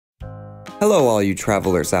Hello all you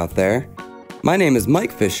travelers out there. My name is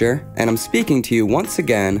Mike Fisher and I'm speaking to you once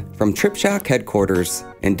again from Trip Shock headquarters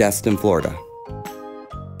in Destin, Florida.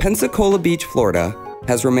 Pensacola Beach, Florida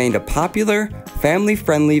has remained a popular,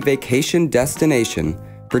 family-friendly vacation destination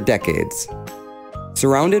for decades.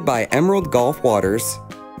 Surrounded by emerald Gulf waters,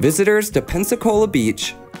 visitors to Pensacola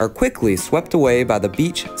Beach are quickly swept away by the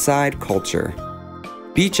beachside culture.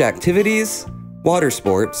 Beach activities, water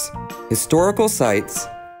sports, historical sites,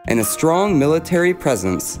 and a strong military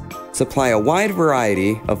presence supply a wide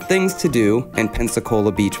variety of things to do in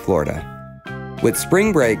Pensacola Beach, Florida. With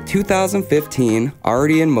Spring Break 2015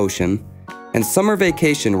 already in motion and summer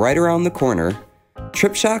vacation right around the corner,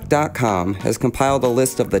 TripShock.com has compiled a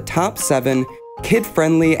list of the top 7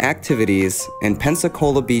 kid-friendly activities in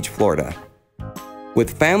Pensacola Beach, Florida.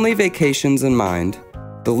 With family vacations in mind,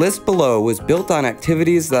 the list below was built on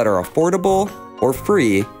activities that are affordable or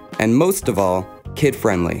free and most of all,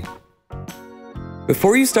 kid-friendly.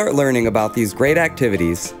 Before you start learning about these great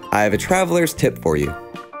activities, I have a traveler's tip for you.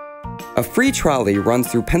 A free trolley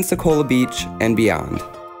runs through Pensacola Beach and beyond.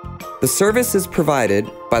 The service is provided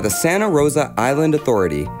by the Santa Rosa Island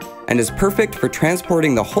Authority and is perfect for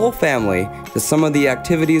transporting the whole family to some of the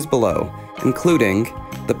activities below, including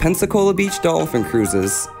the Pensacola Beach Dolphin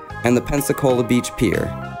Cruises and the Pensacola Beach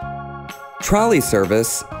Pier. Trolley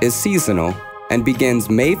service is seasonal and begins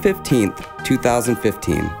May 15th,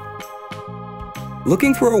 2015.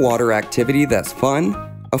 Looking for a water activity that's fun,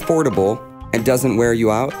 affordable, and doesn't wear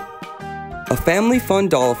you out? A family fun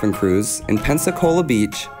dolphin cruise in Pensacola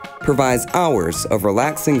Beach provides hours of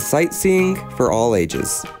relaxing sightseeing for all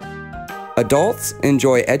ages. Adults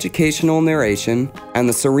enjoy educational narration and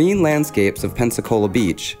the serene landscapes of Pensacola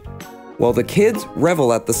Beach, while the kids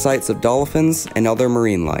revel at the sights of dolphins and other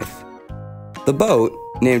marine life. The boat,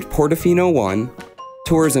 named Portofino 1,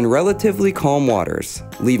 tours in relatively calm waters,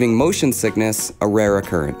 leaving motion sickness a rare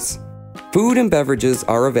occurrence. Food and beverages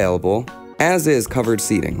are available, as is covered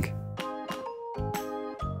seating.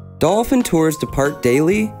 Dolphin tours depart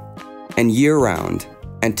daily and year-round,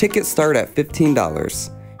 and tickets start at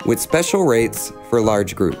 $15, with special rates for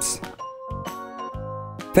large groups.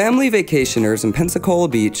 Family vacationers in Pensacola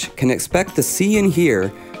Beach can expect to see and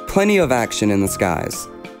hear plenty of action in the skies.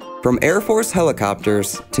 From Air Force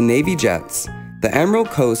helicopters to Navy jets, the Emerald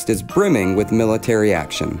Coast is brimming with military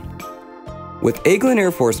action. With Eglin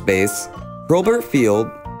Air Force Base, Hurlburt Field,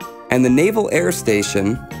 and the Naval Air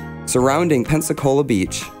Station surrounding Pensacola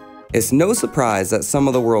Beach, it's no surprise that some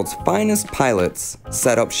of the world's finest pilots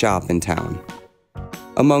set up shop in town.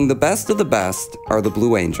 Among the best of the best are the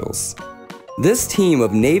Blue Angels. This team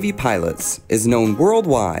of Navy pilots is known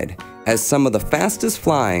worldwide as some of the fastest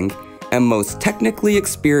flying and most technically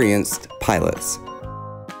experienced pilots.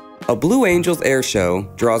 A Blue Angels air show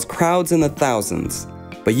draws crowds in the thousands,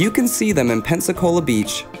 but you can see them in Pensacola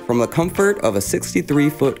Beach from the comfort of a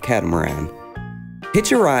 63-foot catamaran.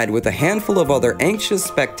 Hitch a ride with a handful of other anxious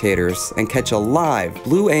spectators and catch a live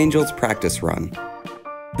Blue Angels practice run.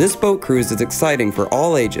 This boat cruise is exciting for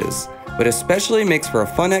all ages, but especially makes for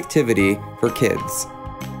a fun activity for kids.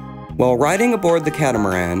 While riding aboard the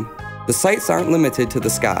catamaran, the sights aren't limited to the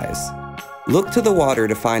skies. Look to the water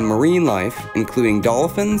to find marine life, including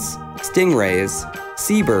dolphins, stingrays,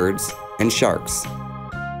 seabirds, and sharks.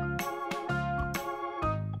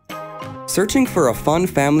 Searching for a fun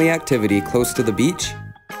family activity close to the beach?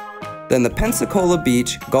 Then the Pensacola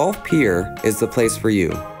Beach Golf Pier is the place for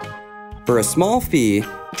you. For a small fee,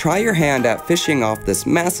 try your hand at fishing off this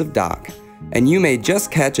massive dock, and you may just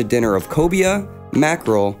catch a dinner of cobia,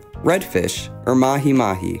 mackerel, redfish, or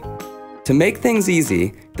mahi-mahi. To make things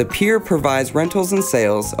easy, the pier provides rentals and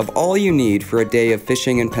sales of all you need for a day of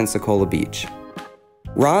fishing in Pensacola Beach.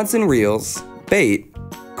 Rods and reels, bait,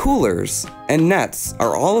 coolers, and nets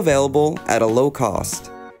are all available at a low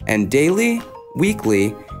cost, and daily,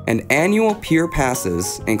 weekly, and annual pier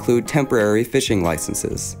passes include temporary fishing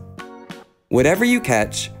licenses. Whatever you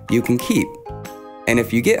catch, you can keep, and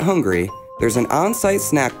if you get hungry, there's an on-site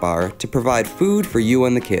snack bar to provide food for you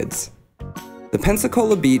and the kids. The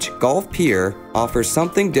Pensacola Beach Golf Pier offers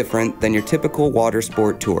something different than your typical water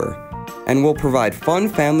sport tour, and will provide fun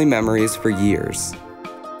family memories for years.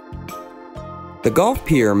 The Golf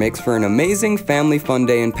Pier makes for an amazing family fun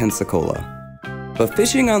day in Pensacola, but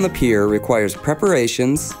fishing on the pier requires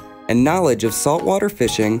preparations and knowledge of saltwater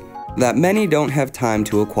fishing that many don't have time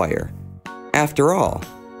to acquire. After all,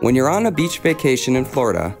 when you're on a beach vacation in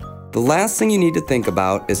Florida, the last thing you need to think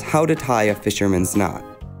about is how to tie a fisherman's knot.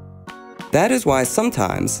 That is why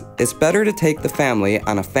sometimes it's better to take the family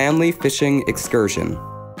on a family fishing excursion.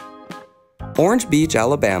 Orange Beach,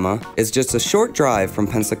 Alabama is just a short drive from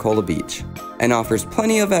Pensacola Beach, and offers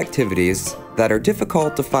plenty of activities that are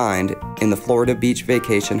difficult to find in the Florida beach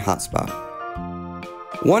vacation hotspot.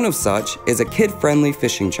 One of such is a kid-friendly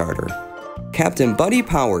fishing charter. Captain Buddy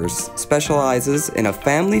Powers specializes in a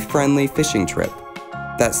family-friendly fishing trip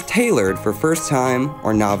that's tailored for first-time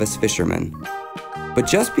or novice fishermen. But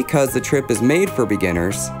just because the trip is made for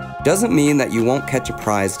beginners doesn't mean that you won't catch a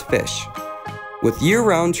prized fish. With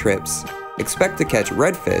year-round trips, expect to catch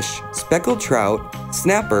redfish, speckled trout,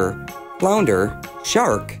 snapper, flounder,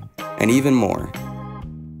 shark, and even more.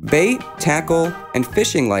 Bait, tackle, and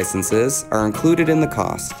fishing licenses are included in the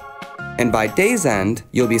cost. And by day's end,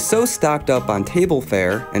 you'll be so stocked up on table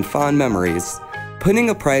fare and fond memories, putting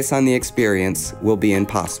a price on the experience will be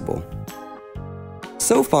impossible.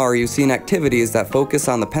 So far, you've seen activities that focus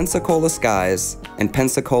on the Pensacola skies and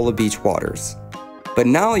Pensacola beach waters. But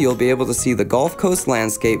now you'll be able to see the Gulf Coast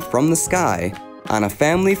landscape from the sky on a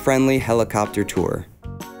family-friendly helicopter tour.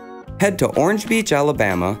 Head to Orange Beach,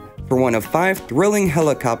 Alabama for one of 5 thrilling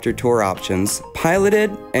helicopter tour options piloted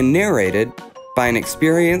and narrated by an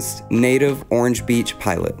experienced native Orange Beach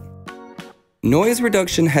pilot. Noise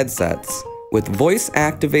reduction headsets with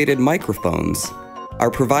voice-activated microphones are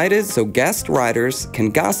provided so guest riders can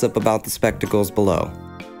gossip about the spectacles below.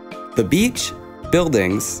 The beach,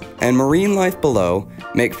 buildings, and marine life below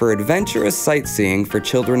make for adventurous sightseeing for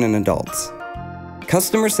children and adults.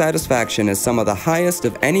 Customer satisfaction is some of the highest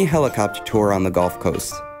of any helicopter tour on the Gulf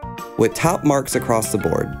Coast, with top marks across the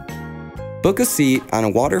board. Book a seat on a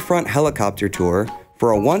waterfront helicopter tour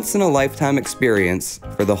for a once-in-a-lifetime experience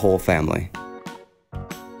for the whole family.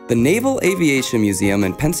 The Naval Aviation Museum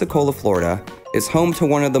in Pensacola, Florida is home to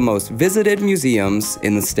one of the most visited museums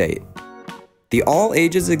in the state. The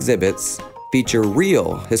all-ages exhibits feature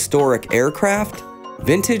real historic aircraft,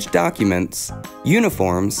 vintage documents,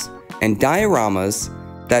 uniforms, and dioramas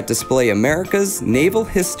that display America's naval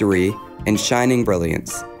history in shining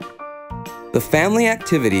brilliance. The family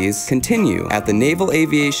activities continue at the Naval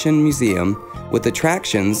Aviation Museum with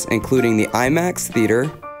attractions including the IMAX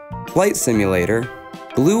Theater, Flight Simulator,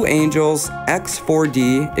 Blue Angels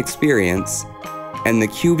X4D Experience, and the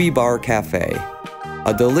QB Bar Cafe,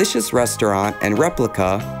 a delicious restaurant and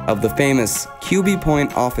replica of the famous QB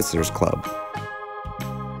Point Officers Club.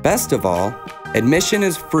 Best of all, admission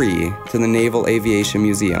is free to the Naval Aviation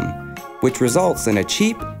Museum, which results in a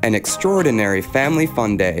cheap and extraordinary family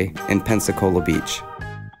fun day in Pensacola Beach.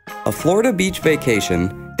 A Florida beach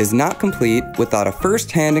vacation is not complete without a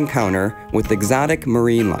first-hand encounter with exotic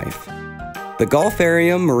marine life. The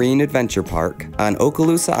Gulfarium Marine Adventure Park on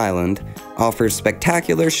Okaloosa Island offers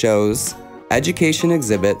spectacular shows, education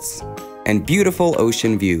exhibits, and beautiful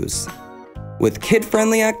ocean views. With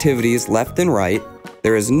kid-friendly activities left and right,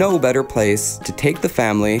 there is no better place to take the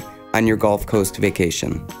family on your Gulf Coast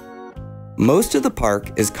vacation. Most of the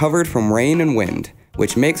park is covered from rain and wind,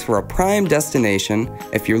 which makes for a prime destination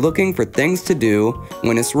if you're looking for things to do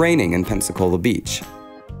when it's raining in Pensacola Beach.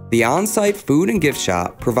 The on-site food and gift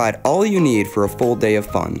shop provide all you need for a full day of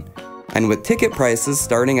fun, and with ticket prices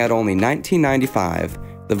starting at only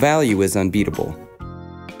 $19.95, the value is unbeatable.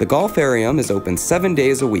 The Gulfarium is open 7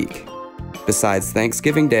 days a week, besides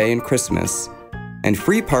Thanksgiving Day and Christmas, and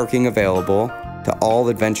free parking available to all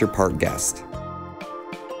Adventure Park guests.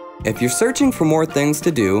 If you're searching for more things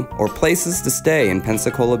to do or places to stay in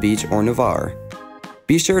Pensacola Beach or Navarre,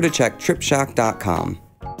 be sure to check TripShock.com.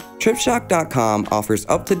 TripShock.com offers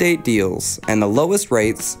up-to-date deals and the lowest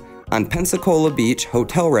rates on Pensacola Beach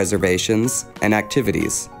hotel reservations and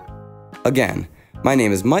activities. Again, my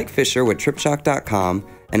name is Mike Fisher with TripShock.com,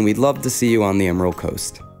 and we'd love to see you on the Emerald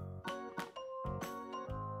Coast.